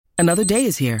Another day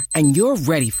is here, and you're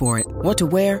ready for it. What to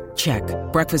wear? Check.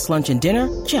 Breakfast, lunch, and dinner?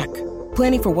 Check.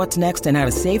 Planning for what's next and how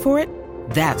to save for it?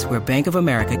 That's where Bank of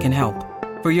America can help.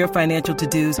 For your financial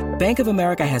to-dos, Bank of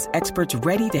America has experts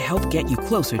ready to help get you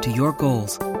closer to your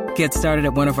goals. Get started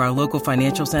at one of our local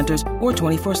financial centers or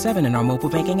 24/7 in our mobile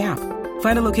banking app.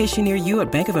 Find a location near you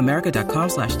at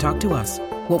bankofamerica.com/talktous.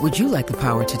 What would you like the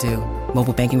power to do?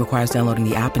 Mobile banking requires downloading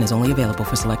the app and is only available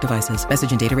for select devices.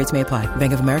 Message and data rates may apply.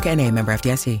 Bank of America N.A., member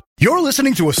FDIC. You're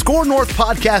listening to a Score North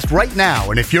podcast right now,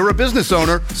 and if you're a business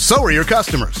owner, so are your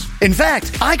customers. In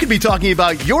fact, I could be talking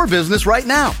about your business right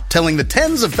now, telling the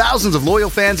tens of thousands of loyal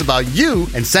fans about you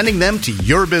and sending them to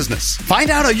your business. Find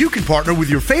out how you can partner with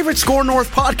your favorite Score North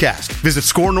podcast. Visit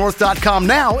scorenorth.com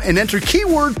now and enter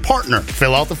keyword partner.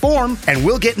 Fill out the form, and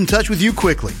we'll get in touch with you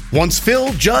quickly. Once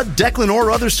Phil, Judd, Declan, or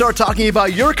others start talking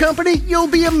about your company, you'll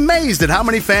be amazed at how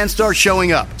many fans start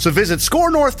showing up. So visit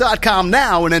scorenorth.com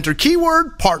now and enter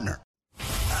keyword partner.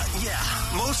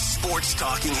 Most sports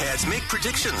talking heads make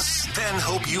predictions, then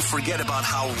hope you forget about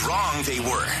how wrong they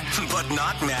were. But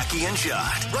not Mackie and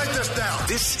Judd. Write this down.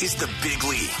 This is the big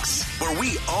leagues, where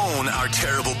we own our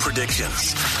terrible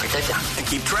predictions. Write that down. And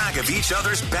keep track of each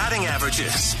other's batting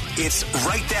averages. It's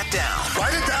Write That Down.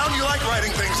 Write it down. You like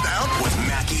writing things down. With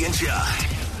Mackie and Judd.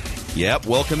 Yep,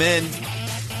 welcome in.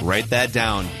 Write that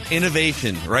down.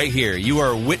 Innovation right here. You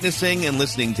are witnessing and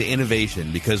listening to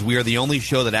innovation because we are the only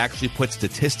show that actually puts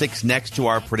statistics next to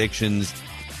our predictions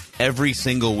every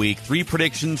single week. 3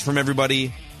 predictions from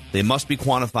everybody. They must be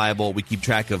quantifiable. We keep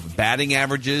track of batting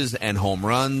averages and home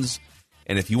runs.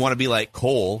 And if you want to be like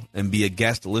Cole and be a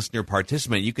guest listener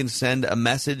participant, you can send a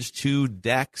message to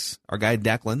Dex, our guy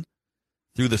Declan,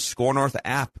 through the Score North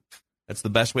app. That's the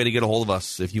best way to get a hold of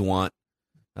us if you want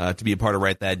to be a part of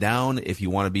Write That Down. If you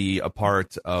want to be a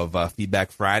part of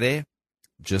Feedback Friday,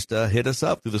 just hit us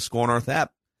up through the Score North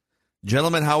app.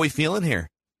 Gentlemen, how are we feeling here?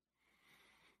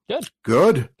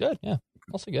 Good, yeah.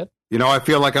 Also good. You know, I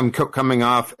feel like I'm coming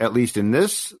off, at least in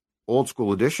this old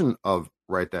school edition of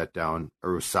Write That Down,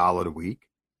 a solid week.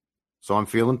 So I'm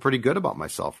feeling pretty good about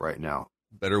myself right now.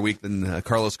 Better week than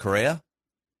Carlos Correa?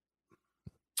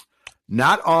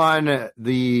 Not on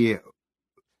the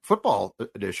football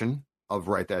edition of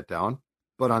Write That Down,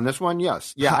 but on this one,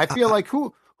 yes. Yeah, I feel like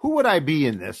who would I be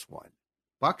in this one?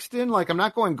 Buxton? Like, I'm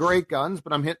not going great guns,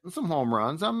 but I'm hitting some home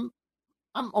runs. I'm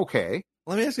okay.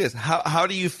 Let me ask you this. How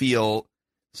do you feel?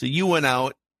 So you went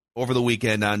out over the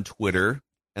weekend on Twitter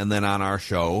and then on our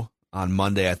show on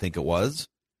Monday, I think it was.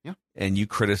 Yeah. And you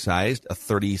criticized a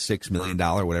 $36 million,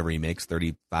 whatever he makes,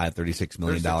 $36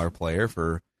 million player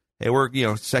for, hey,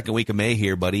 we're, second week of May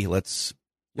here, buddy. Let's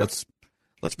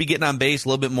be getting on base a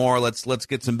little bit more. Let's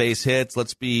get some base hits.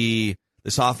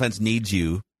 This offense needs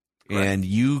you. Right. And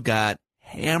you got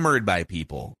hammered by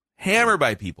people.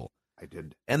 I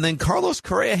did. And then Carlos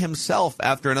Correa himself,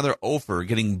 after another offer,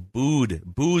 getting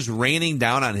boos raining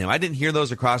down on him. I didn't hear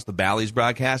those across the Bally's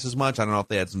broadcast as much. I don't know if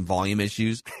they had some volume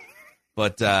issues.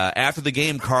 But after the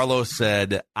game, Carlos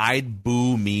said, "I'd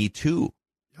boo me too."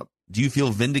 Yep. Do you feel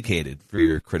vindicated for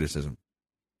your criticism?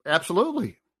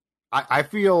 Absolutely. I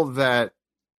feel that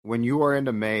when you are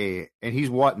into May, and he's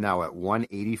what now at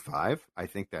 185? I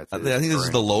think that's. I think this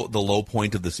is the low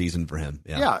point of the season for him.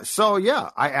 Yeah. So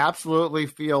I absolutely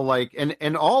feel like,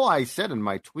 and all I said in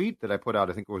my tweet that I put out,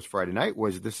 I think it was Friday night,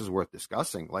 was this is worth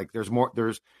discussing. Like,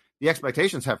 the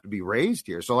expectations have to be raised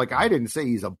here. So like, I didn't say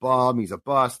he's a bum, he's a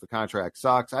bust, the contract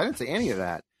sucks. I didn't say any of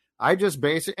that. I just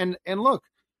base it. And look,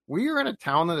 we are in a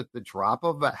town that at the drop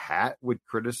of a hat would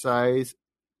criticize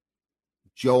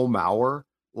Joe Mauer.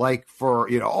 Like for,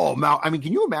 Mauer. I mean,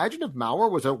 can you imagine if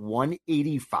Mauer was at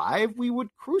 185? We would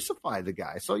crucify the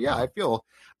guy. So yeah,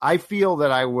 I feel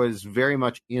that I was very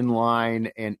much in line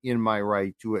and in my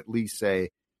right to at least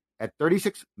say at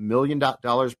 $36 million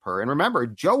per. And remember,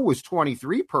 Joe was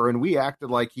 23 per, and we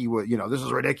acted like he was, this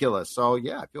is ridiculous. So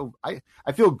yeah, I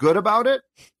feel good about it.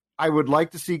 I would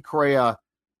like to see Correa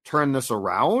turn this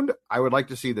around. I would like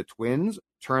to see the Twins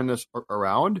turn this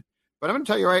around. But I'm going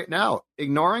to tell you right now,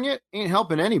 ignoring it ain't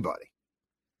helping anybody.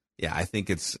 Yeah, I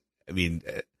think I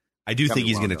do think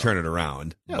he's going to turn it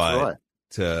around. Yeah,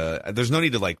 but there's no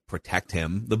need to, protect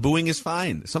him. The booing is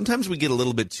fine. Sometimes we get a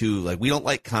little bit too, we don't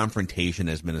like confrontation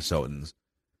as Minnesotans.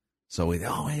 So we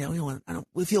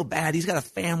feel bad. He's got a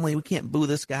family. We can't boo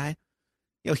this guy.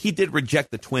 He did reject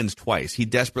the Twins twice. He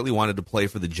desperately wanted to play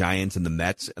for the Giants and the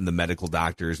Mets, and the medical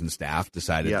doctors and staff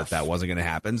decided that wasn't going to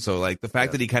happen. So, the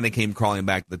fact that he kind of came crawling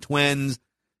back to the Twins,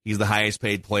 he's the highest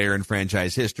paid player in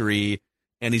franchise history,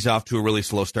 and he's off to a really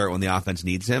slow start when the offense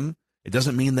needs him. It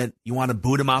doesn't mean that you want to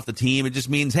boot him off the team. It just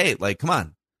means, hey, come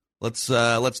on, let's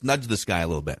nudge this guy a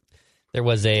little bit. There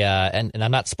was and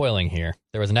I'm not spoiling here,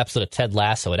 there was an episode of Ted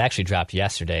Lasso. It actually dropped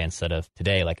yesterday instead of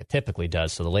today like it typically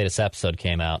does. So the latest episode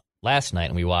came out last night,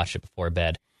 and we watched it before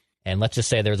bed. And let's just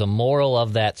say there's a moral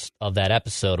of that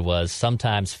episode was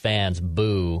sometimes fans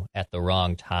boo at the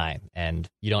wrong time, and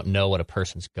you don't know what a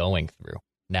person's going through.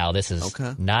 Now, this is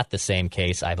not the same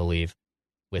case, I believe,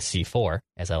 with C4,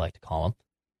 as I like to call him.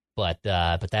 But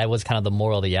that was kind of the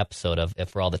moral of the episode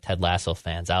for all the Ted Lasso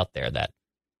fans out there, that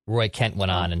Roy Kent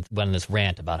went on this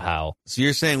rant about how. So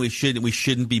you're saying we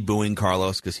shouldn't be booing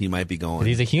Carlos because he might be going.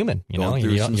 He's a human, you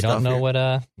don't know what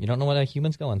a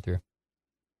human's going through.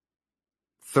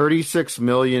 $36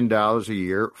 million a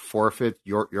year forfeit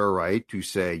your right to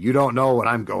say, you don't know what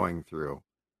I'm going through,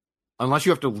 unless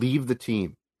you have to leave the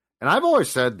team. And I've always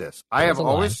said this. I've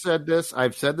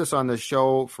said this on this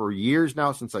show for years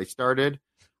now since I started.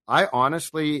 I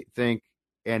honestly think,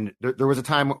 and there was a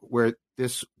time where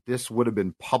this would have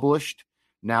been published.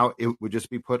 Now it would just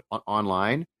be put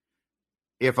online.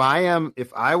 If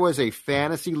I was a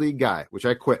fantasy league guy, which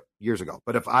I quit years ago,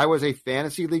 but if I was a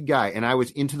fantasy league guy and I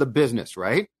was into the business,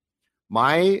 right?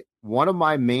 One of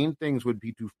my main things would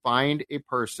be to find a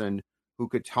person who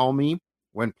could tell me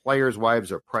when players'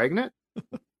 wives are pregnant,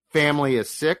 family is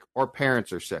sick, or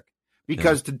parents are sick.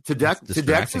 Because to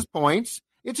Dex's points,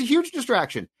 it's a huge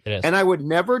distraction. It is. And I would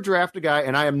never draft a guy,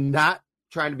 and I am not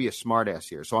trying to be a smartass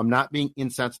here, so I'm not being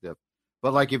insensitive.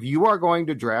 But like, if you are going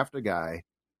to draft a guy,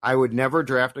 I would never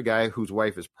draft a guy whose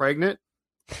wife is pregnant,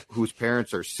 whose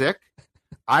parents are sick.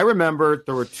 I remember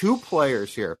there were two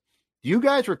players here. Do you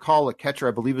guys recall a catcher?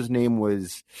 I believe his name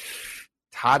was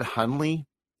Todd Hundley.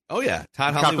 Oh, yeah.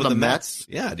 Todd Hundley with the Mets.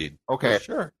 Yeah, dude. Okay.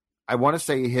 Sure. I want to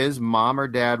say his mom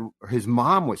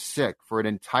was sick for an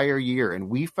entire year, and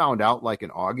we found out like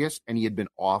in August, and he had been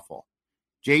awful.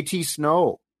 JT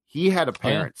Snow, he had a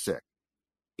parent sick.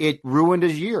 It ruined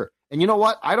his year. And you know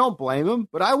what? I don't blame him,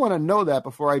 but I want to know that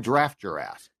before I draft your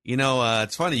ass. You know,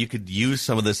 it's funny. You could use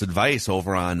some of this advice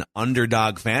over on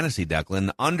Underdog Fantasy,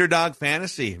 Declan. Underdog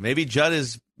Fantasy. Maybe Judd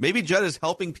is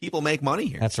helping people make money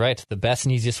here. That's right. The best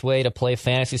and easiest way to play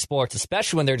fantasy sports,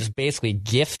 especially when they're just basically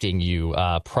gifting you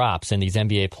props in these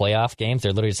NBA playoff games.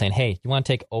 They're literally saying, hey, you want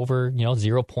to take over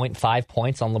 0.5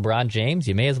 points on LeBron James?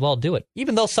 You may as well do it.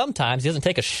 Even though sometimes he doesn't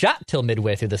take a shot till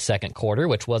midway through the second quarter,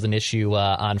 which was an issue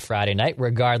on Friday night.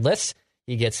 Regardless,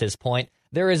 he gets his point.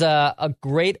 There is a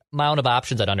great amount of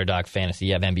options at Underdog Fantasy.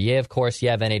 You have NBA, of course. You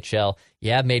have NHL.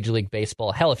 You have Major League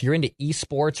Baseball. Hell, if you're into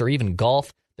esports or even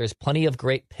golf, there's plenty of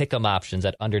great pick'em options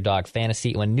at Underdog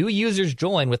Fantasy. When new users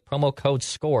join with promo code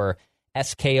SCORE,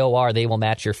 SKOR, they will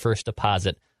match your first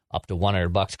deposit up to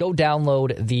 $100. Go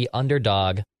download the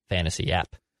Underdog Fantasy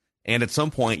app. And at some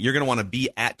point, you're going to want to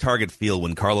be at Target Field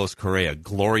when Carlos Correa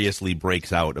gloriously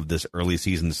breaks out of this early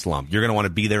season slump. You're going to want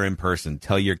to be there in person.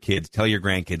 Tell your kids, tell your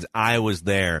grandkids, I was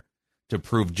there to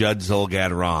prove Judd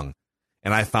Zulgad wrong.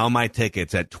 And I found my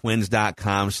tickets at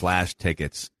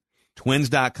twins.com/tickets.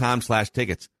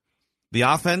 Twins.com/tickets. The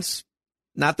offense,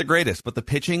 not the greatest, but the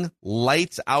pitching,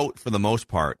 lights out for the most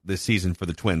part this season for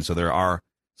the Twins. So there are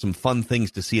some fun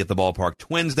things to see at the ballpark.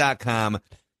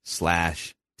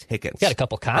 Twins.com/tickets. We got a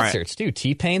couple concerts, too.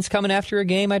 T-Pain's coming after a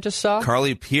game I just saw.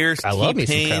 Carly Pierce. I love me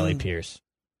some Carly Pierce.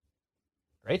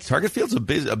 Great. Target Field's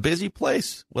a busy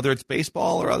place, whether it's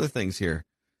baseball or other things here.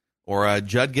 Or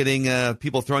Judd getting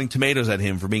people throwing tomatoes at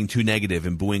him for being too negative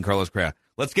and booing Carlos Correa.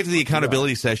 Let's get to the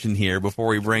accountability session here before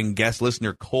we bring guest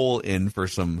listener Cole in for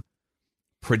some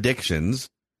predictions.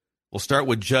 We'll start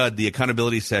with Judd. The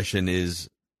accountability session is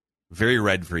very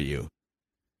red for you.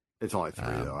 It's only 3,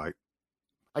 though.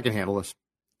 I can handle this.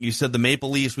 You said the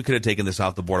Maple Leafs, we could have taken this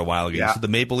off the board a while ago. Yeah. You said the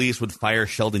Maple Leafs would fire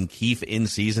Sheldon Keefe in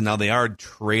season. Now they are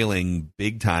trailing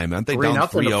big time. Aren't they down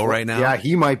 3-0 right now? Yeah,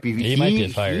 he might be. He might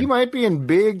get fired. He might be in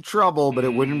big trouble, but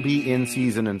it wouldn't be in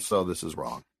season, and so this is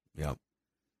wrong. Yep.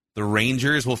 The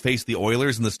Rangers will face the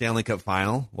Oilers in the Stanley Cup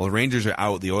final. Well, the Rangers are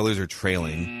out. The Oilers are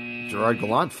trailing. Gerard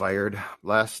Gallant fired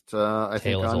last, I think,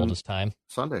 Tale as old as time.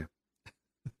 Sunday.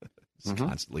 He's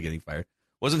constantly getting fired.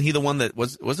 Wasn't he the one that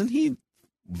wasn't he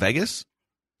Vegas?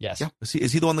 Yes. Yeah.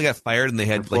 Is he the one that got fired and they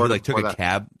had Florida, took a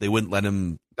cab? They wouldn't let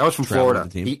him. That was from Florida.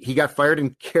 He got fired in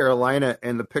Carolina,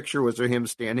 and the picture was of him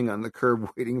standing on the curb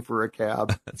waiting for a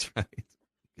cab. That's right.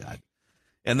 God.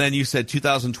 And then you said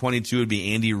 2022 would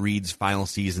be Andy Reid's final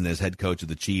season as head coach of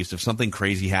the Chiefs. If something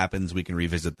crazy happens, we can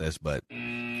revisit this, but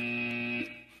sounds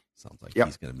like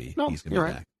he's going to be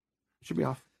back. Should be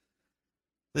off.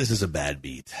 This is a bad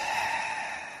beat.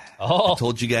 Oh. I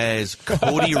told you guys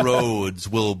Cody Rhodes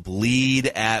will bleed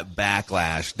at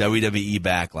Backlash, WWE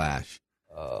Backlash.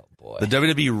 Oh, boy. The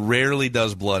WWE rarely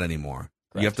does blood anymore.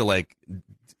 Correct. You have to,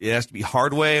 it has to be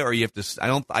Hardway, or you have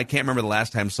to. I can't remember the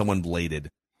last time someone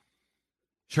bladed.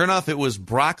 Sure enough, it was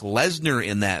Brock Lesnar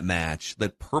in that match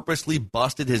that purposely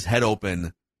busted his head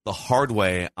open the hard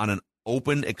way on an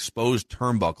open, exposed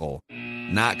turnbuckle,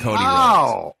 not Cody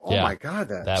Rhodes. Oh my God.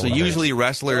 So usually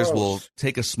wrestlers will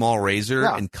take a small razor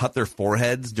and cut their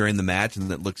foreheads during the match,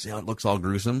 and it looks all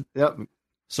gruesome. Yep.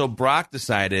 So Brock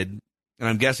decided, and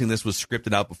I'm guessing this was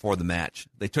scripted out before the match,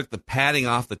 they took the padding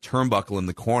off the turnbuckle in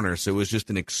the corner, so it was just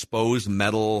an exposed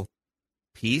metal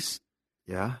piece.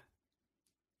 Yeah.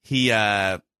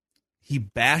 He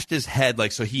bashed his head,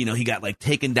 like, so he got like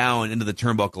taken down into the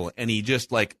turnbuckle, and he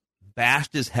just like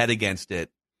bashed his head against it.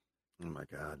 Oh my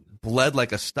God. Bled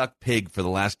like a stuck pig for the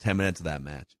last 10 minutes of that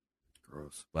match.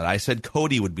 Gross. But I said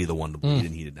Cody would be the one to bleed,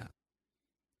 and he did not.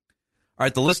 All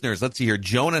right, the listeners, let's see here.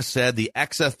 Jonah said the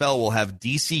XFL will have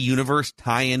DC Universe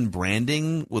tie-in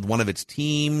branding with one of its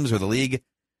teams or the league.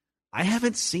 I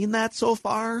haven't seen that so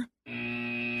far.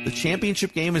 The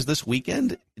championship game is this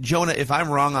weekend. Jonah, if I'm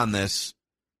wrong on this,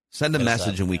 send a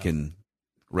message and we can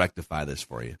rectify this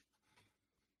for you.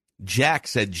 Jack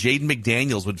said Jaden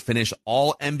McDaniels would finish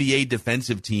all NBA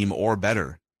defensive team or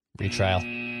better. Retrial.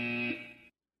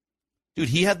 Dude,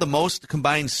 he had the most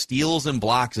combined steals and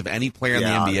blocks of any player in the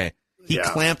NBA. He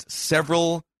clamped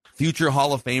several future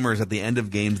Hall of Famers at the end of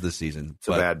games this season. It's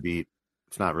a bad beat.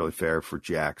 It's not really fair for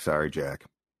Jack. Sorry, Jack.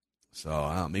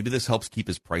 So maybe this helps keep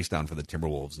his price down for the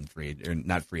Timberwolves in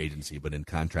not free agency, but in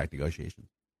contract negotiations.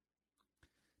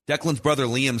 Declan's brother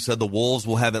Liam said the Wolves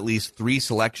will have at least 3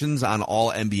 selections on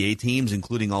all NBA teams,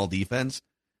 including all defense.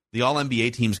 The all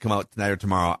NBA teams come out tonight or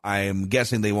tomorrow. I am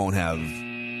guessing they won't have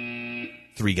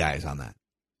 3 guys on that.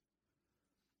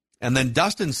 And then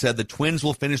Dustin said the Twins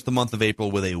will finish the month of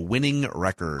April with a winning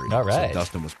record. All right. So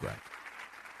Dustin was correct.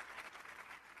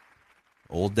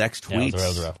 Old Dex tweets. Yeah, that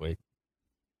was a rough week.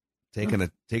 Taking a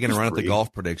run at the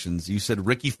golf predictions. You said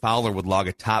Ricky Fowler would log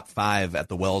a top 5 at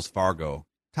the Wells Fargo.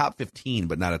 Top 15,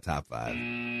 but not a top 5.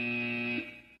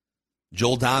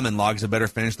 Joel Dahman logs a better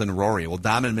finish than Rory. Well,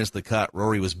 Dahman missed the cut.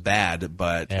 Rory was bad,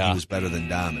 but he was better than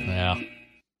Dahman. Yeah.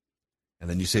 And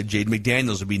then you said Jaden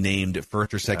McDaniels would be named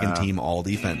first or second team all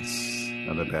defense.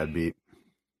 Another bad beat.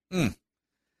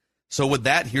 So with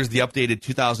that, here's the updated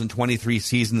 2023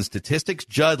 season statistics.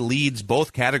 Judd leads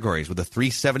both categories with a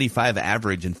 375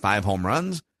 average and 5 home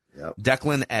runs. Yep.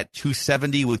 Declan at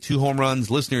 270 with 2 home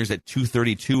runs. Listeners at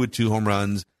 232 with 2 home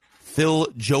runs. Phil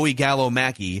Joey Gallo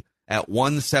Mackey at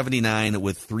 179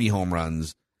 with 3 home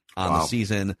runs on the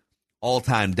season.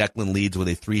 All-time, Declan leads with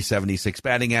a 376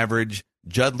 batting average.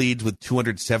 Judd leads with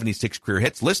 276 career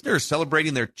hits. Listeners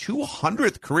celebrating their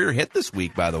 200th career hit this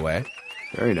week, by the way.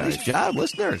 Very nice. Nice job,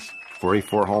 listeners.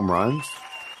 44 home runs.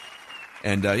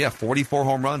 And, 44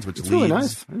 home runs, which It's leads really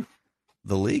nice.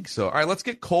 the league. So, all right, let's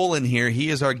get Cole in here. He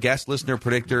is our guest listener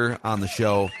predictor on the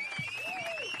show.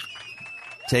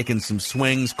 Taking some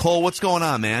swings. Cole, what's going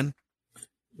on, man?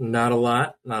 Not a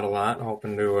lot.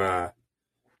 Hoping to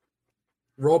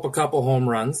roll up a couple home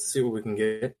runs, see what we can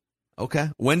get. Okay.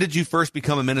 When did you first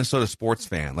become a Minnesota sports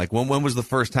fan? Like, when was the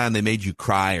first time they made you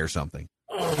cry or something?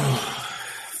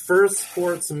 First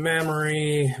sports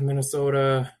memory,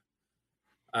 Minnesota.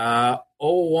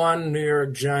 01 New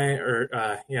York Giants,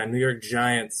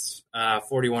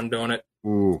 41 donut.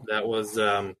 Ooh. That was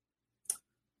a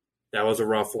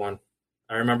rough one.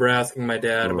 I remember asking my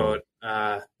dad about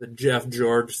the Jeff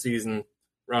George season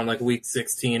around like week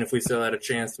 16 if we still had a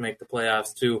chance to make the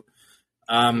playoffs too.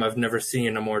 I've never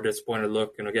seen a more disappointed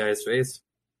look in a guy's face.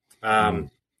 Needless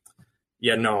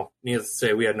to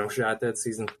say, we had no shot that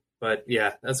season. But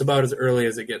yeah, that's about as early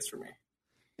as it gets for me.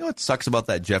 You know what sucks about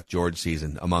that Jeff George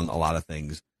season, among a lot of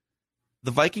things? The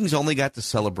Vikings only got to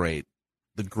celebrate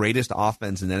the greatest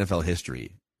offense in NFL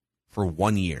history for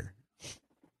 1 year.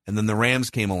 And then the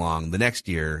Rams came along the next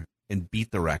year and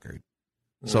beat the record.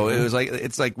 So it was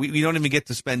it's like we don't even get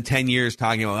to spend 10 years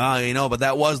talking about, but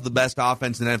that was the best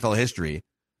offense in NFL history.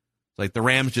 It's like the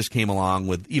Rams just came along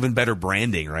with even better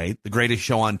branding, right? The greatest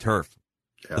show on turf.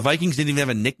 Yep. The Vikings didn't even have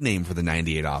a nickname for the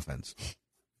 98 offense.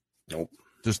 Nope.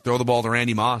 Just throw the ball to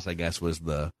Randy Moss, I guess, was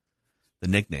the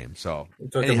nickname. So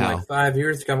it took him like 5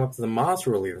 years to come up to the Moss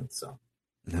rule even. So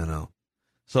no.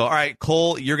 So, all right,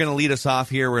 Cole, you're going to lead us off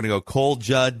here. We're going to go Cole,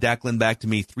 Judd, Declan, back to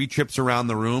me. 3 trips around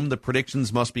the room. The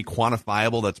predictions must be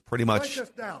quantifiable. That's pretty much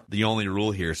the only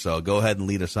rule here. So go ahead and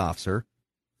lead us off, sir.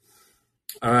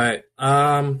 All right.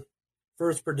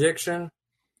 First prediction,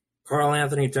 Karl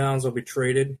Anthony Towns will be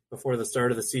traded before the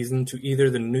start of the season to either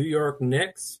the New York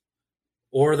Knicks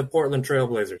or the Portland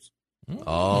Trailblazers.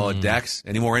 Oh, Dex,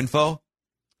 any more info?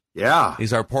 Yeah.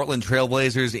 He's our Portland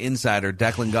Trailblazers insider,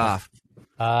 Declan Goff.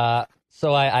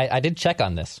 So I did check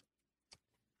on this.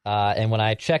 And when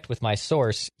I checked with my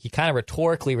source, he kind of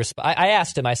rhetorically I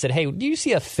asked him, I said, hey, do you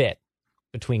see a fit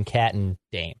between Cat and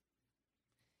Dame?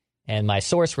 And my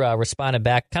source responded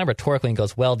back kind of rhetorically and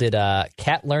goes, well, did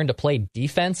Cat learn to play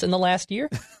defense in the last year?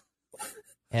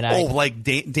 And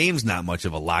Dame's not much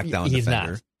of a lockdown he's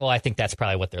defender. Not. Well, I think that's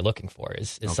probably what they're looking for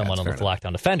is Okay, someone on the fair enough.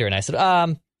 lockdown defender. And I said,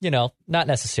 not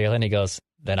necessarily. And he goes,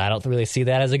 then I don't really see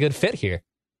that as a good fit here.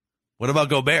 What about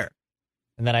Gobert?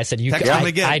 And then I said, Text him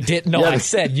again. I didn't know. I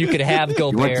said you could have You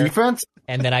want Gobert. defense?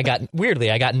 And then I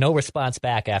got no response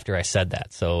back after I said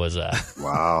that. So it was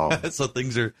Wow. So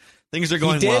things are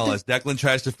going well as Declan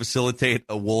tries to facilitate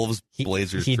a Wolves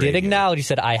Blazers. He trade did acknowledge. He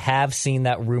said, I have seen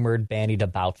that rumored bandied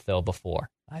about though before.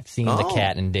 I've seen the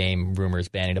Cat and Dame rumors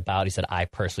bandied about. He said, I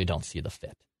personally don't see the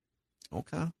fit.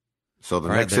 Okay. So the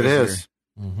All right, Knicks it there's is.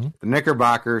 Mm-hmm. The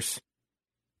Knickerbockers.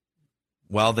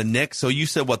 Well, the Knicks. So you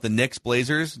said what? The Knicks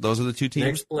Blazers. Those are the two teams.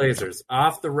 Knicks Blazers.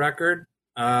 Off the record,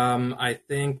 I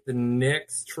think the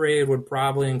Knicks trade would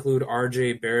probably include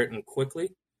R.J. Barrett and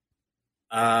Quickly.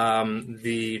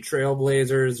 The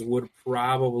Trailblazers would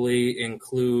probably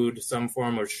include some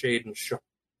form of Shaden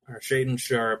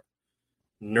Sharp,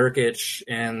 Nurkic,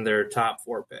 and their top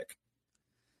 4 pick.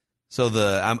 So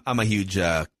I'm a huge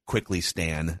Quickly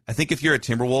stan. I think if you're a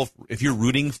Timberwolf, if you're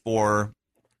rooting for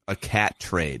a Cat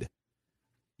trade,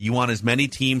 you want as many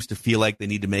teams to feel like they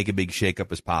need to make a big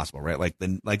shakeup as possible, right?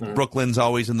 Brooklyn's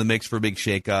always in the mix for a big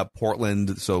shakeup.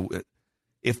 Portland. So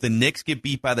if the Knicks get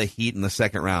beat by the Heat in the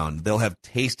second round, they'll have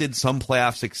tasted some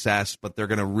playoff success, but they're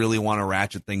going to really want to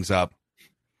ratchet things up.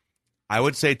 I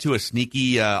would say to a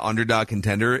sneaky underdog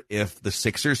contender, if the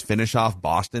Sixers finish off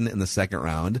Boston in the second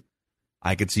round,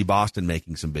 I could see Boston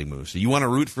making some big moves. So you want to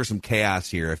root for some chaos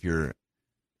here if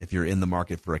you're in the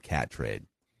market for a Cat trade.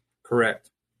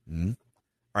 Correct. Mm-hmm.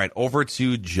 All right, over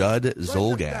to Judd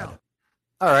Zolgad.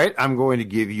 All right, I'm going to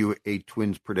give you a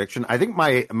Twins prediction. I think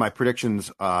my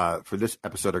predictions for this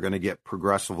episode are going to get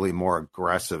progressively more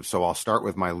aggressive, so I'll start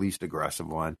with my least aggressive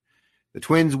one. The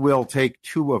Twins will take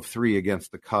 2 of 3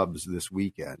 against the Cubs this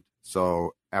weekend.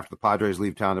 So after the Padres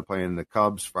leave town to play in the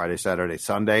Cubs Friday, Saturday,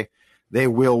 Sunday, they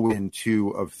will win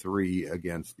 2 of 3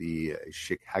 against the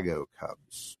Chicago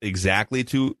Cubs. Exactly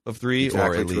 2 of 3,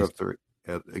 Exactly or at 2 least of 3.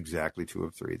 Exactly 2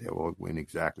 of 3. They will win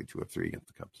exactly 2 of 3 against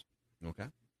the Cubs. Okay,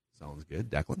 sounds good.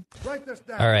 Declan. Write this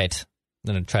down. All right.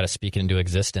 I'm going to try to speak it into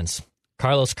existence.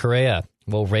 Carlos Correa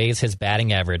will raise his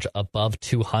batting average above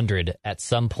 200 at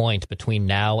some point between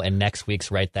now and next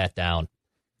week's. Write that down.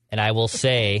 And I will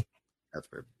say That's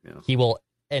fair. Yeah. he will,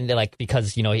 and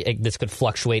because, this could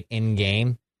fluctuate in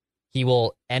game, he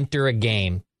will enter a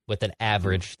game with an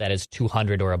average that is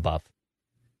 200 or above.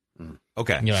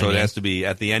 Okay, You know so what I it mean? has to be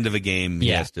at the end of a game. He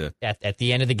has to. At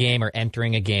the end of the game or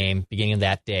entering a game, beginning of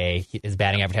that day, his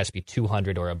batting average has to be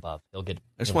 200 or above. He'll get.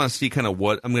 I just want to see kind of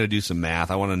what I'm going to do some math.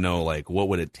 I want to know what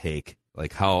would it take?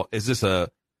 How is this I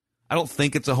don't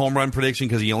think it's a home run prediction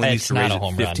because he only needs to raise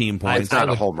it 15 points. It's not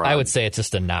a home run. I would say it's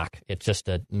just a knock. It's just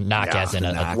a knock, as in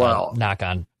a knock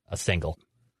on a single.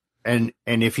 And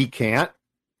if he can't,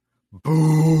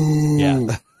 boo.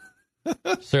 Yeah.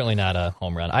 Certainly not a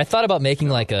home run. I thought about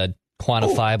making a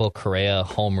quantifiable Correa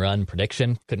home run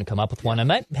prediction. Couldn't come up with one. I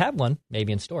might have one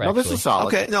maybe in store. No, this is solid.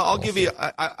 Okay, no, I'll give you.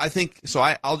 I think so.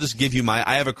 I'll just give you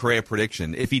I have a Correa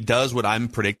prediction. If he does what I'm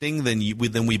predicting, then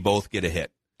we both get a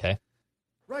hit. Okay.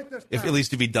 At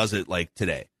least if he does it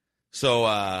today. So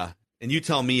and you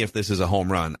tell me if this is a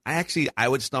home run. I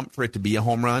would stump for it to be a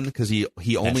home run because he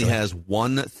only has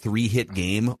 1 3-hit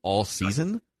game all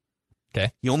season.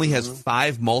 Okay. He only has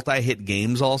 5 multi-hit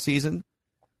games all season.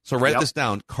 So write this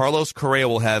down. Carlos Correa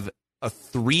will have a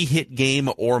 3-hit game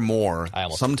or more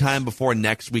sometime before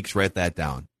next week's. Write that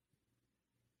down.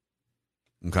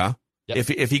 Okay. Yep.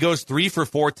 If he goes 3 for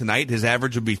 4 tonight, his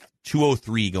average would be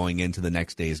 203 going into the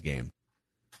next day's game.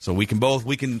 So we can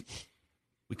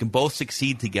both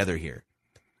succeed together here.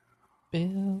 But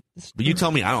you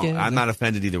tell me. I'm not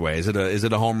offended either way. Is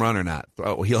it a home run or not?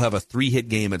 He'll have a 3-hit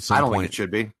game at some point. I don't think it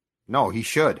should be. No, he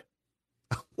should.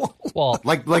 Well,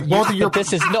 like both of your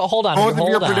hold on. Both hold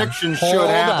of your on, predictions hold should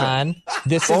happen. On.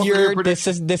 This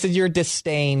is your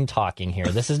disdain talking here.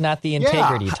 This is not the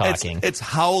integrity talking. It's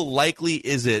how likely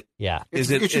is it? Yeah. It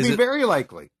should be very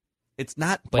likely. It's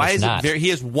not. But why it's is not. it very? He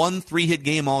has 1 3-hit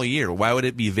game all year. Why would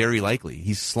it be very likely?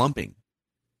 He's slumping.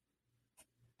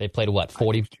 They played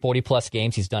 40 plus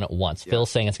games. He's done it once. Yeah.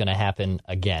 Phil's saying it's going to happen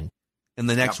again. In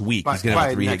the next week, he's going to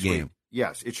have a 3-hit game.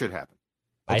 Yes, it should happen.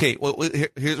 Okay, we'll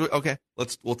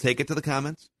take it to the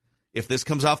comments. If this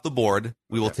comes off the board,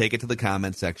 we will take it to the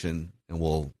comment section and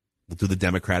we'll do the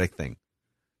democratic thing.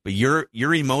 But your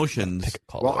emotions.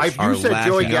 Well, if you said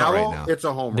Joey Gallo, right, it's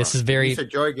a home run. This is very. You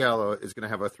said Joey Gallo is going to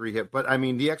have a 3-hit, but I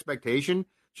mean, the expectation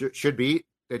should be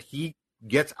that he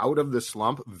gets out of the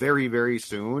slump very, very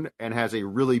soon and has a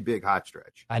really big hot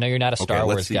stretch. I know you're not a Star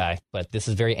Wars guy, but this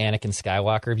is very Anakin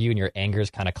Skywalker of you, and your anger is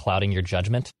kind of clouding your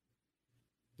judgment.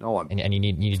 No, and you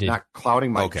need to not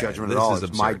clouding my judgment at all.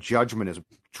 My judgment is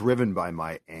driven by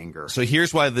my anger. So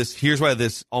here's why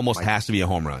this almost has to be a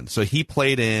home run. So he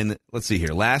played in, let's see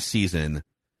here, last season,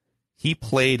 he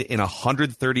played in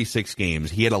 136 games.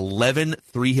 He had 11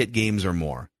 3-hit games or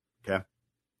more. Okay.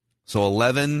 So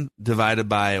 11 divided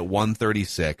by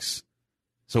 136.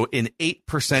 So in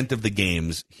 8% of the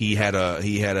games, he had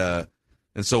a,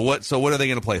 and so what are they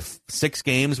going to play? 6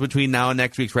 games between now and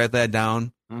next week? Write that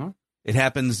down. Mm-hmm. It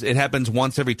happens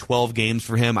once every 12 games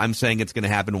for him. I'm saying it's going to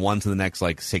happen once in the next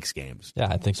 6 games. Yeah,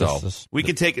 I think so. We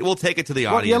can take it. We'll take it to the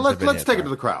audience. Yeah, let's take it to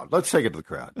the crowd. Let's take it to the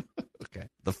crowd. Okay.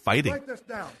 The fighting. Write this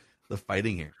down. The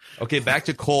fighting here. Okay, back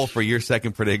to Cole for your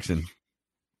second prediction.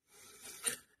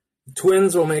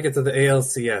 Twins will make it to the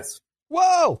ALCS.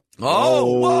 Whoa!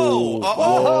 Oh! Whoa!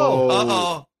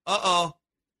 Whoa. Uh-oh!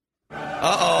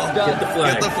 Get the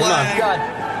flag. Get the flag.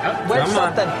 God. Where's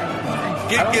something?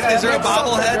 Is there a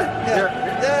bobblehead? Here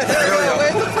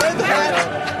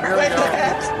we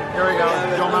go.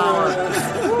 Joe Mauer.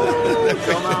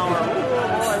 Joe Mauer.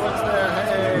 Boy, what's there?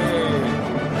 Hey.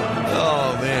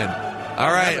 Oh, man.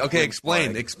 All right. Okay,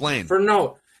 explain. For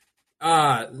note,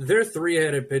 their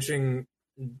 3-headed pitching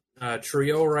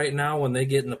trio right now, when they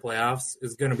get in the playoffs,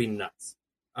 is going to be nuts.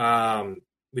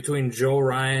 Between Joe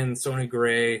Ryan, Sonny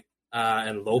Gray,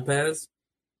 and Lopez,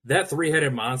 that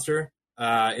 3-headed monster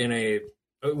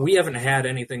we haven't had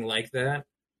anything like that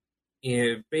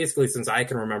basically since I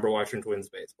can remember watching Twins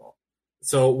baseball.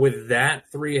 So with that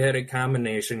 3-headed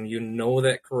combination, you know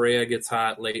that Correa gets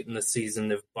hot late in the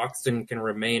season. If Buxton can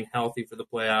remain healthy for the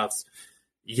playoffs,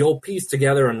 you'll piece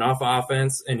together enough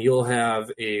offense and you'll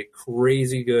have a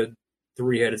crazy good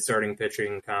 3-headed starting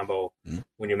pitching combo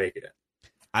when you make it in.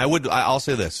 I'll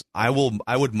say this. I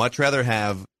would much rather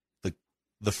have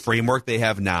the framework they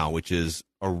have now, which is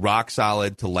a rock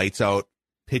solid to lights out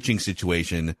pitching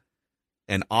situation,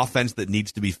 an offense that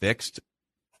needs to be fixed,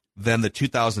 than the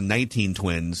 2019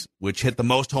 Twins, which hit the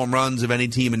most home runs of any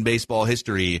team in baseball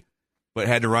history, but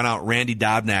had to run out Randy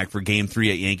Dobnak for Game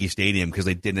 3 at Yankee Stadium because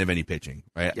they didn't have any pitching.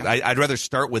 Right? Yeah. I'd rather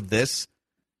start with this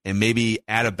and maybe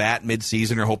add a bat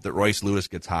midseason or hope that Royce Lewis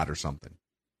gets hot or something.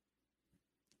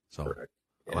 So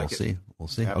we'll see.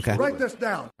 Absolutely. Okay. Write this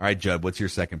down. All right, Judd, what's your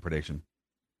second prediction?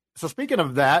 So speaking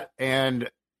of that and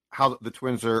how the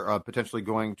Twins are potentially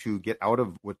going to get out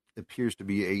of what appears to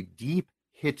be a deep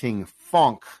hitting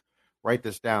funk, write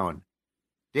this down.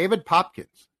 David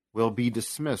Popkins will be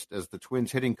dismissed as the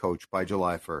Twins hitting coach by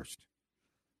July 1st.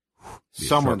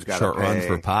 Someone's got to pay. Short run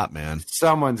for Pop, man.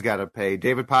 Someone's got to pay.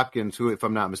 David Popkins, who, if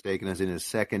I'm not mistaken, is in his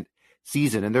second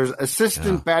season. And there's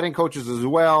assistant batting coaches as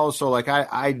well. So,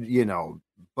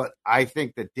 but I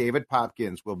think that David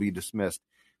Popkins will be dismissed.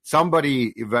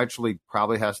 Somebody eventually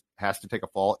probably has to take a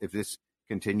fall if this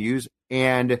continues,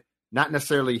 and not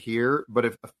necessarily here, but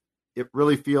if it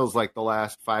really feels like the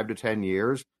last 5 to 10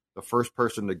 years, the first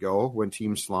person to go when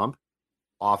teams slump,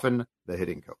 often the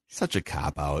hitting coach. Such a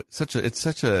cop out.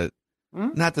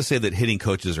 Not to say that hitting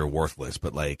coaches are worthless,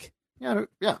 but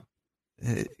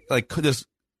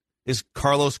is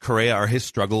Carlos Correa, are his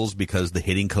struggles because the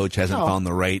hitting coach hasn't found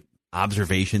the right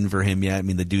observation for him yet? I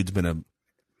mean, the dude's been a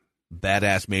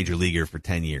badass major leaguer for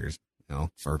 10 years, or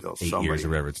 8 years or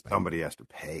whatever it's been. Somebody has to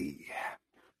pay.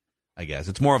 I guess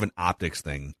it's more of an optics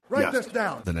thing Write this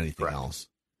down. than anything else.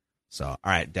 So, all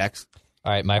right, Dex.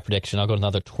 All right, my prediction. I'll go to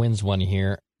another Twins one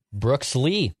here. Brooks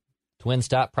Lee, Twins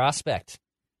top prospect,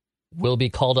 will be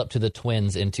called up to the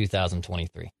Twins in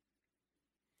 2023.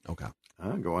 Okay.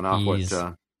 Going off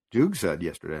what Duke said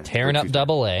yesterday. Tearing up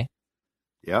Double-A.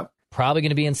 Yep. Probably going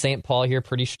to be in St. Paul here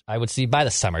I would see by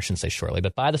the summer. I shouldn't say shortly,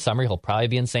 but by the summer, he'll probably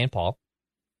be in St. Paul.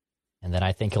 And then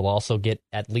I think he'll also get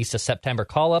at least a September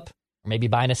call-up, or maybe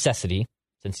by necessity,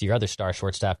 since your other star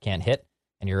shortstop can't hit,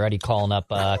 and you're already calling up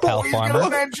Kyle Farmer. He's going to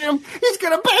bench him. He's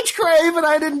going to bench Crave, and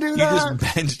I didn't do that. You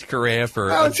just benched Correa for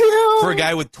a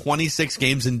guy with 26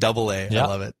 games in Double-A. Yep. I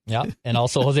love it. Yeah, and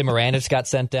also Jose Miranda got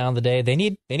sent down today. They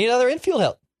need other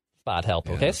infield spot help.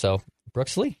 Yeah. Okay, so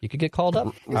Brooks Lee, you could get called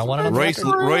up. I want to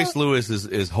Royce Lewis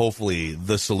is hopefully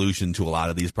the solution to a lot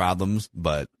of these problems,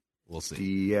 but we'll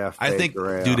see. I think,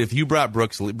 dude, if you brought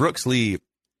Brooks Lee,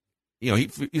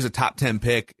 he's a top 10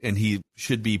 pick, and he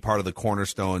should be part of the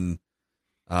cornerstone,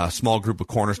 small group of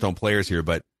cornerstone players here.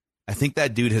 But I think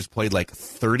that dude has played like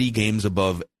 30 games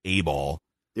above A-ball,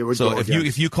 It would So go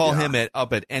if you call yeah. him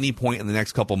up at any point in the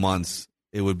next couple months,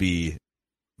 it would be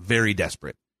very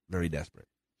desperate. Very desperate.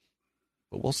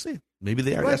 But we'll see. Maybe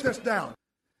they are Write desperate. this down.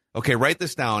 Okay, write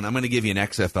this down. I'm going to give you an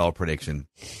XFL prediction.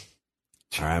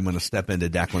 All right, I'm going to step into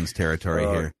Declan's territory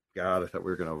here. God, I thought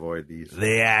we were going to avoid these.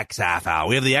 The XFL.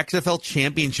 We have the XFL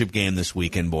championship game this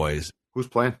weekend, boys. Who's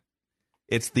playing?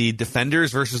 It's the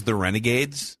Defenders versus the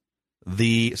Renegades.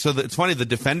 It's funny. The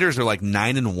Defenders are like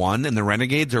 9-1, and the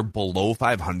Renegades are below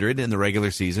 500 in the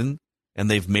regular season,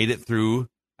 and they've made it through,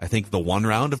 I think, the one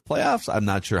round of playoffs. I'm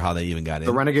not sure how they even got in.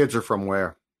 The Renegades are from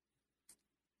where?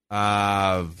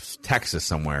 Texas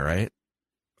somewhere, right?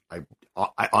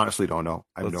 I honestly don't know.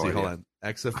 I have Let's no see. idea. Hold on.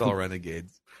 XFL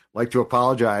Renegades. Like to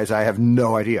apologize. I have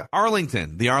no idea.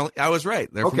 Arlington. I was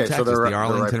right. They're from Texas. So they're the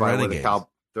Arlington right Renegades.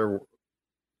 They're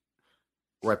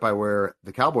right by where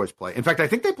the Cowboys play. In fact, I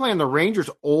think they play in the Rangers'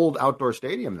 old outdoor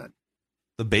stadium then.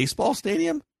 The baseball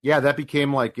stadium? Yeah, that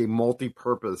became like a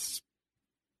multi-purpose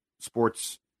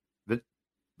sports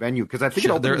venue because I think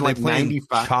it opened in like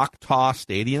 95. Choctaw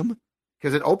Stadium?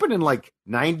 Because it opened in like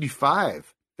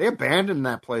 95. They abandoned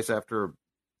that place after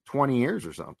 20 years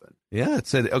or something. Yeah, it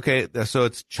said, okay, so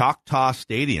it's Choctaw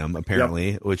Stadium,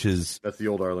 apparently, which is That's the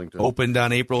old Arlington. opened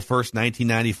on April 1st,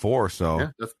 1994. So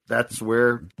yeah, that's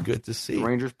where good to see. the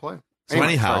Rangers play. So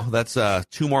anyhow, that's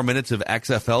 2 more minutes of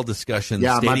XFL discussion,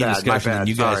 Yeah, stadium my discussion bad. that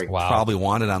you guys Sorry. probably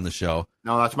wanted on the show.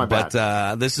 No, that's my bad.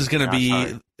 But this is going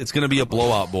to it's going to be a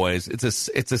blowout, boys. It's a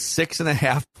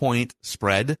 6.5 point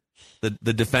spread.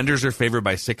 The Defenders are favored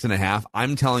by 6.5.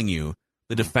 I'm telling you,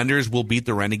 the Defenders will beat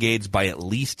the Renegades by at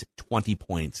least 20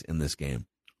 points in this game.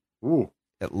 Ooh.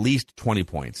 At least 20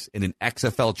 points in an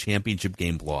XFL championship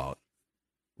game blowout.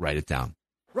 Write it down.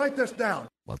 Write this down.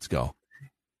 Let's go.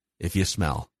 If you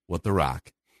smell what The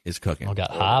Rock is cooking. We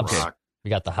got Hobbs. Rock. We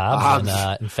got the Hobbs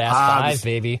in Fast Hobbs. 5,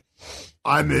 baby.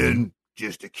 I'm in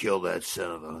just to kill that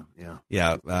son of a... Yeah.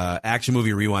 Yeah, Action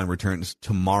Movie Rewind returns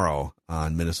tomorrow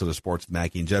on Minnesota Sports with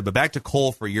Mackie and Judd. But back to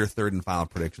Cole for your third and final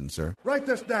prediction, sir. Write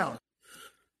this down.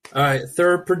 All right,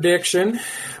 third prediction.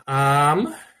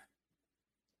 In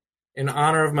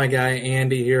honor of my guy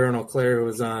Andy here in Eau Claire, who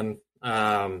was on,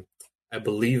 I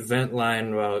believe, Vent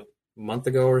Line about a month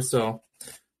ago or so.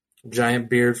 Giant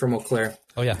beard from Eau Claire.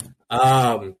 Oh, yeah.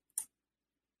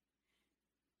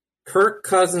 Kirk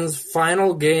Cousins'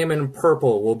 final game in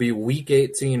purple will be Week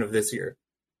 18 of this year.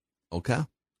 Okay.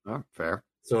 Oh, fair.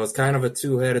 So it's kind of a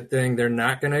two-headed thing. They're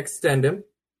not going to extend him.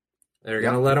 They're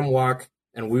going to let him walk,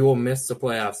 and we will miss the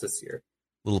playoffs this year.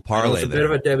 Little parlay It's a there. bit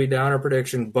of a Debbie Downer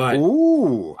prediction, but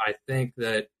Ooh. I think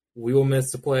that we will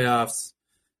miss the playoffs,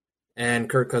 and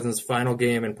Kirk Cousins' final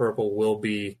game in purple will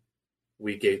be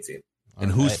Week 18.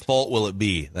 And whose fault will it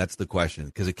be? That's the question.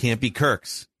 Because it can't be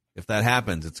Kirk's. If that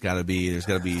happens, there's got to be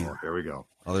There we go.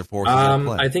 other forces at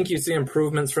play. I think you see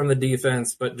improvements from the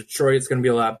defense, but Detroit's going to be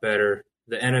a lot better.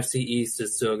 The NFC East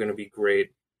is still going to be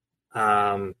great.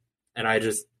 And I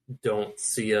just don't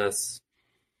see us.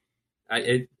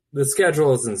 The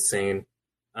schedule is insane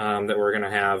that we're going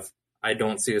to have. I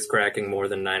don't see us cracking more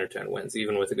than 9 or 10 wins,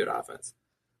 even with a good offense.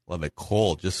 Love it.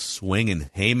 Cole just swinging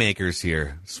haymakers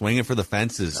here, swinging for the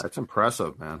fences. That's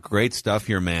impressive, man. Great stuff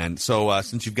here, man. So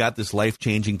since you've got this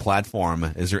life-changing platform,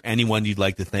 is there anyone you'd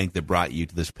like to thank that brought you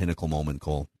to this pinnacle moment,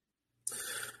 Cole?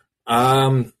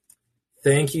 Thank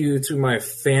you to my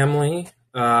family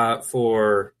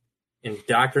for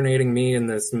indoctrinating me in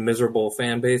this miserable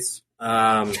fan base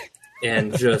and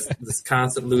just this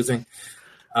constant losing.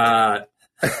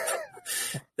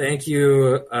 Thank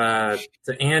you to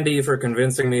Andy for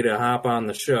convincing me to hop on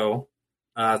the show.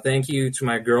 Thank you to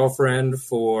my girlfriend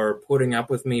for putting up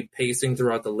with me pacing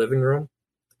throughout the living room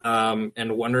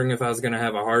and wondering if I was going to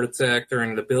have a heart attack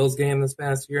during the Bills game this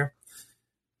past year.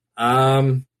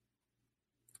 And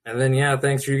then,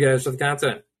 thanks for you guys for the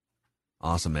content.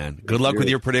 Awesome, man. Good luck with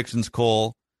your predictions,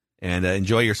 Cole, and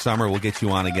enjoy your summer. We'll get you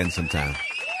on again sometime.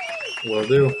 Will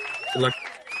do. Good luck.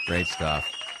 Great stuff.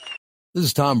 This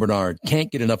is Tom Bernard.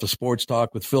 Can't get enough of Sports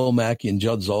Talk with Phil Mackey and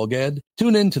Judd Zolgad?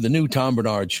 Tune in to the new Tom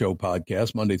Bernard Show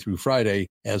podcast Monday through Friday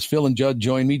as Phil and Judd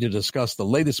join me to discuss the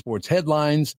latest sports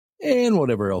headlines and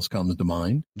whatever else comes to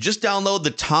mind. Just download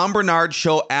the Tom Bernard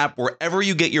Show app wherever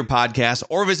you get your podcasts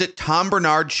or visit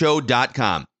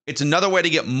tombernardshow.com. It's another way to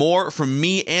get more from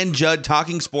me and Judd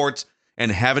talking sports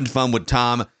and having fun with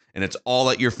Tom, and it's all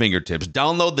at your fingertips.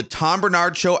 Download the Tom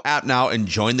Bernard Show app now and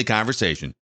join the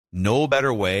conversation. No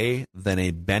better way than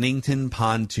a Bennington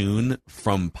pontoon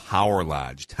from Power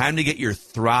Lodge. Time to get your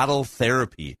throttle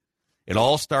therapy. It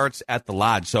all starts at the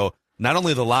Lodge. So not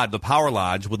only the Lodge, the Power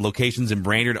Lodge with locations in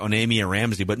Brainerd, Onamia, and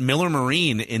Ramsey, but Miller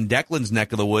Marine in Declan's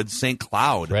neck of the woods, St.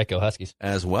 Cloud. Right, go Huskies.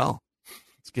 As well.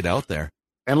 Let's get out there.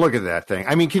 And look at that thing.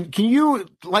 I mean, can you,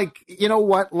 like, you know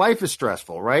what? Life is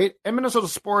stressful, right? And Minnesota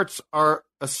sports are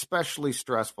especially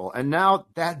stressful. And now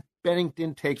that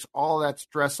Bennington takes all that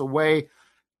stress away,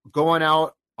 going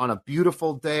out on a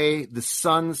beautiful day, the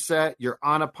sunset, you're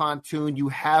on a pontoon, you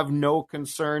have no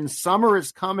concerns. Summer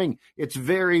is coming. It's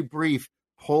very brief.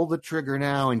 Pull the trigger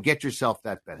now and get yourself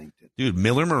that Bennington. Dude,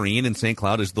 Miller Marine in St.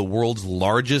 Cloud is the world's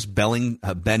largest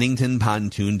Bennington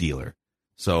pontoon dealer.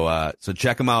 So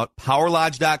check them out,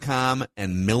 powerlodge.com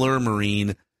and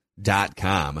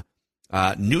millermarine.com.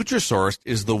 Nutrisourced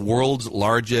is the world's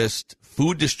largest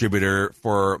food distributor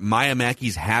for Maya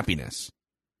Mackey's Happiness.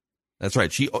 That's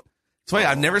right. It's funny,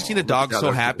 I've never seen a dog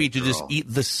so happy to just eat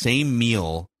the same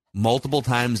meal multiple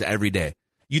times every day.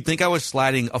 You'd think I was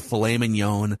sliding a filet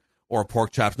mignon or a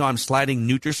pork chops. No, I'm sliding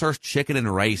Nutrisource chicken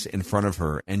and rice in front of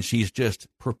her, and she's just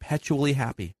perpetually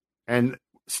happy. And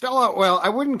Stella, well, I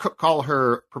wouldn't call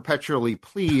her perpetually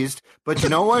pleased, but you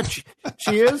know what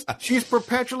she is? She's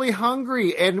perpetually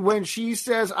hungry. And when she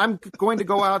says, I'm going to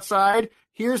go outside,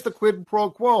 here's the quid pro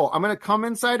quo. I'm going to come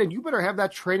inside, and you better have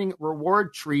that training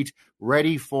reward treat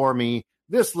ready for me.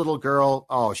 This little girl,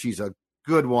 oh, she's a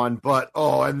good one, but,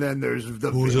 and then there's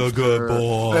the who's a good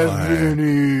boy?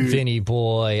 Vinny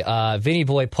boy. Vinny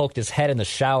boy poked his head in the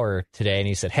shower today, and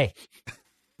he said, hey,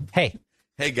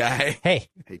 guy. Hey,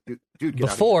 dude,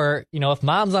 before, if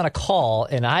mom's on a call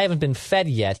and I haven't been fed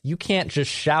yet, you can't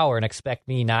just shower and expect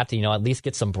me not to, at least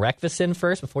get some breakfast in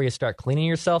first before you start cleaning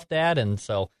yourself, Dad. And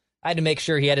so I had to make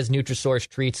sure he had his Nutrisource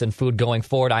treats and food going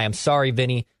forward. I am sorry,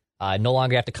 Vinny. No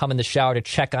longer have to come in the shower to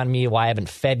check on me while I haven't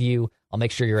fed you. I'll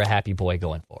make sure you're a happy boy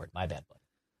going forward. My bad, buddy.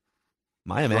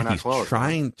 Maya Mackey's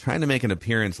trying to make an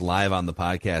appearance live on the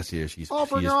podcast here. She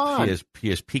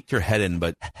has peeked her head in,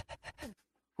 but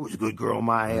who's a good girl,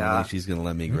 Maya? She's going to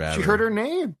let me grab her. She heard her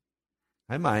name.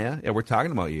 Hi, Maya. Yeah, we're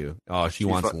talking about you. Oh, she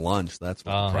wants lunch. That's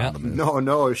what the problem is.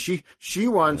 No. She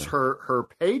wants her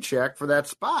paycheck for that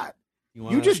spot.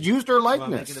 You just used her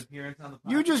likeness.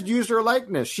 You just used her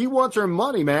likeness. She wants her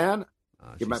money, man.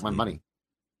 Give back my money.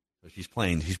 So she's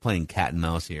playing cat and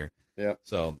mouse here. Yeah.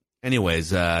 So,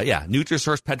 anyways,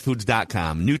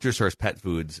 NutrisourcePetFoods.com.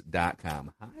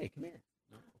 NutrisourcePetFoods.com. Hi, come here.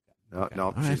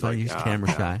 No. She's like, camera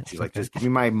shy. She's like, just give me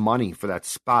my money for that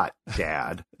spot,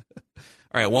 Dad. All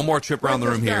right, one more trip around the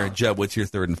room here. Jeb, what's your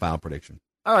third and final prediction?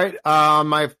 All right,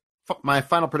 my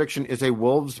final prediction is a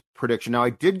Wolves prediction. Now,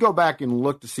 I did go back and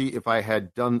look to see if I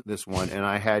had done this one, and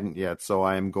I hadn't yet, so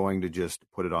I am going to just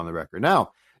put it on the record.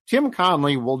 Now, Tim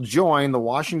Conley will join the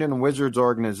Washington Wizards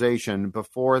organization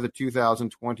before the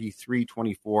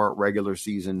 2023-24 regular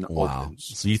season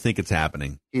opens. So you think it's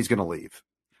happening? He's going to leave.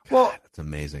 God, well, that's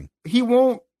amazing. He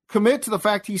won't commit to the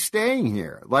fact he's staying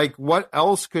here. Like, what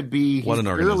else could be? What an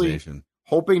organization.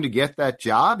 Hoping to get that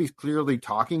job. He's clearly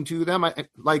talking to them.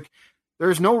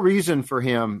 There's no reason for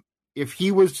him, if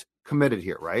he was committed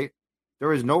here, right?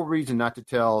 There is no reason not to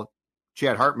tell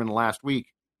Chad Hartman last week,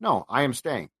 no, I am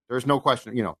staying. There's no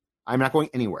question, I'm not going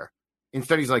anywhere.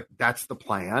 Instead, he's like, that's the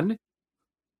plan.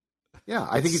 Yeah,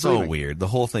 I think he's so leaving. Weird. The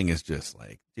whole thing is just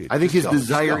like, dude. I think his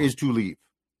desire is to leave.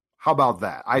 How about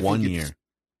that? 1 year.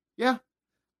 Yeah.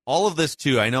 All of this,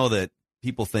 too, I know that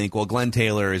people think, well, Glenn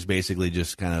Taylor is basically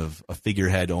just kind of a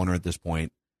figurehead owner at this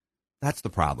point. That's the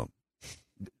problem.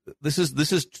 This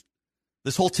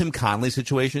whole Tim Conley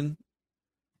situation.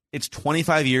 It's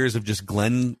 25 years of just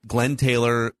Glenn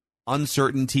Taylor,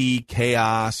 uncertainty,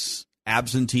 chaos,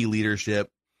 absentee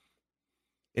leadership.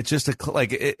 It's just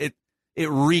it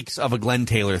reeks of a Glenn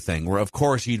Taylor thing, where of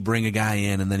course you'd bring a guy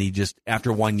in and then he just,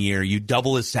 after 1 year, you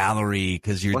double his salary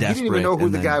because you're desperate. He didn't even know who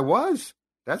the guy was.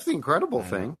 That's the incredible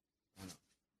thing.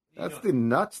 That's the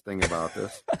nuts thing about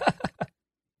this.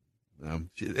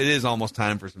 It is almost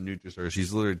time for some Nutrisource.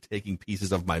 She's literally taking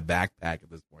pieces of my backpack at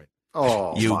this point.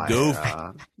 Oh, you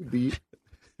goofy.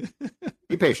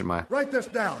 Be patient, Maya. Write this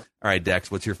down. All right,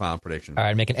 Dex, what's your final prediction? All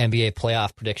right, make an NBA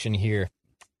playoff prediction here.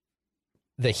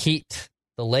 The Heat,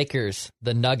 the Lakers,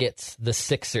 the Nuggets, the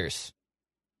Sixers.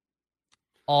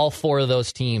 All four of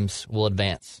those teams will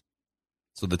advance.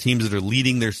 So the teams that are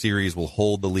leading their series will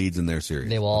hold the leads in their series.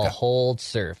 They will all hold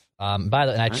serve. By the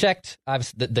way, and I checked,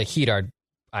 the Heat are,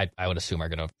 I would assume, are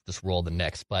going to just roll the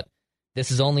Knicks, but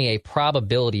this is only a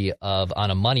probability of,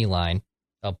 on a money line,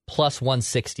 of plus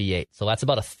 168. So that's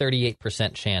about a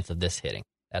 38% chance of this hitting.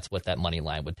 That's what that money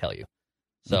line would tell you.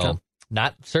 So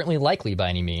not certainly likely by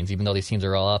any means, even though these teams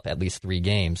are all up at least 3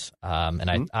 games.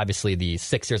 Obviously the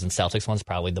Sixers and Celtics one's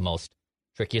probably the most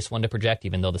trickiest one to project,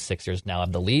 even though the Sixers now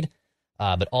have the lead.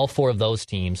 But all four of those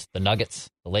teams, the Nuggets,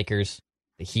 the Lakers,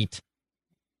 the Heat,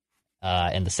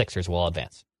 and the Sixers will all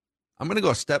advance. I'm going to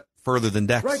go a step further than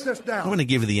Dex. Write this down. I'm going to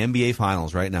give you the NBA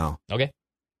Finals right now. Okay.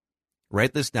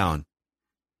 Write this down.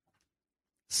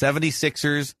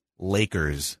 76ers,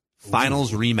 Lakers.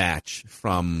 Finals rematch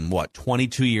from,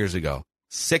 22 years ago.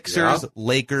 Sixers,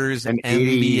 Lakers, and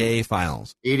NBA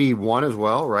Finals. 81 as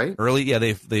well, right?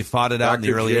 They fought it out in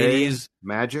the early 80s.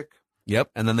 Magic.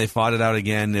 Yep, and then they fought it out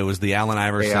again. It was the Allen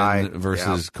Iverson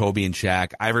versus Kobe and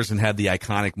Shaq. Iverson had the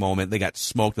iconic moment. They got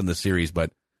smoked in the series,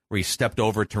 but where he stepped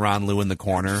over Tyronn Lue in the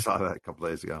corner. I saw that a couple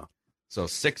days ago. So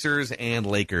Sixers and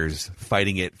Lakers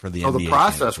fighting it for the NBA. The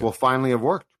process will finally have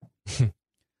worked.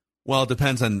 Well, it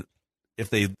depends on if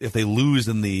they lose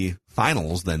in the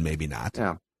finals, then maybe not.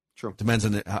 Yeah, true. Depends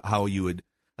on how you would.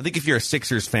 I think if you're a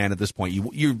Sixers fan at this point,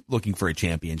 you're looking for a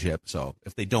championship. So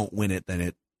if they don't win it,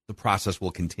 then the process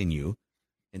will continue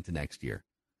into next year.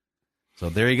 So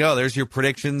there you go. There's your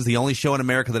predictions. The only show in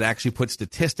America that actually puts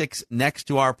statistics next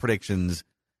to our predictions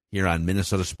here on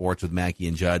Minnesota Sports with Mackey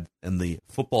and Judd, and the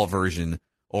football version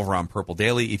over on Purple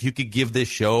Daily. If you could give this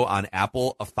show on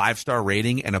Apple a 5-star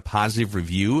rating and a positive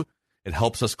review, it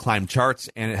helps us climb charts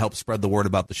and it helps spread the word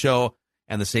about the show.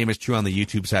 And the same is true on the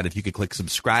YouTube side. If you could click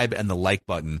subscribe and the like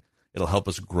button, it'll help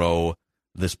us grow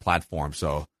this platform.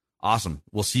 So awesome.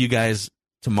 We'll see you guys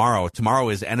tomorrow. Tomorrow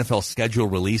is NFL schedule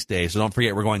release day. So don't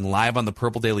forget, we're going live on the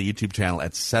Purple Daily YouTube channel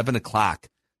at 7 o'clock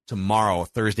tomorrow,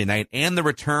 Thursday night, and the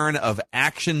return of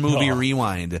Action Movie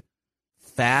Rewind,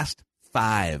 Fast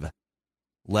 5.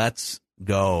 Let's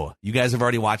go. You guys have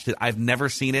already watched it. I've never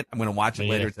seen it. I'm going to watch it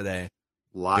later today.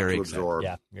 Lot to absorb.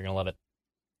 Yeah, you're going to love it.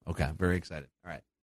 Okay, very excited. All right.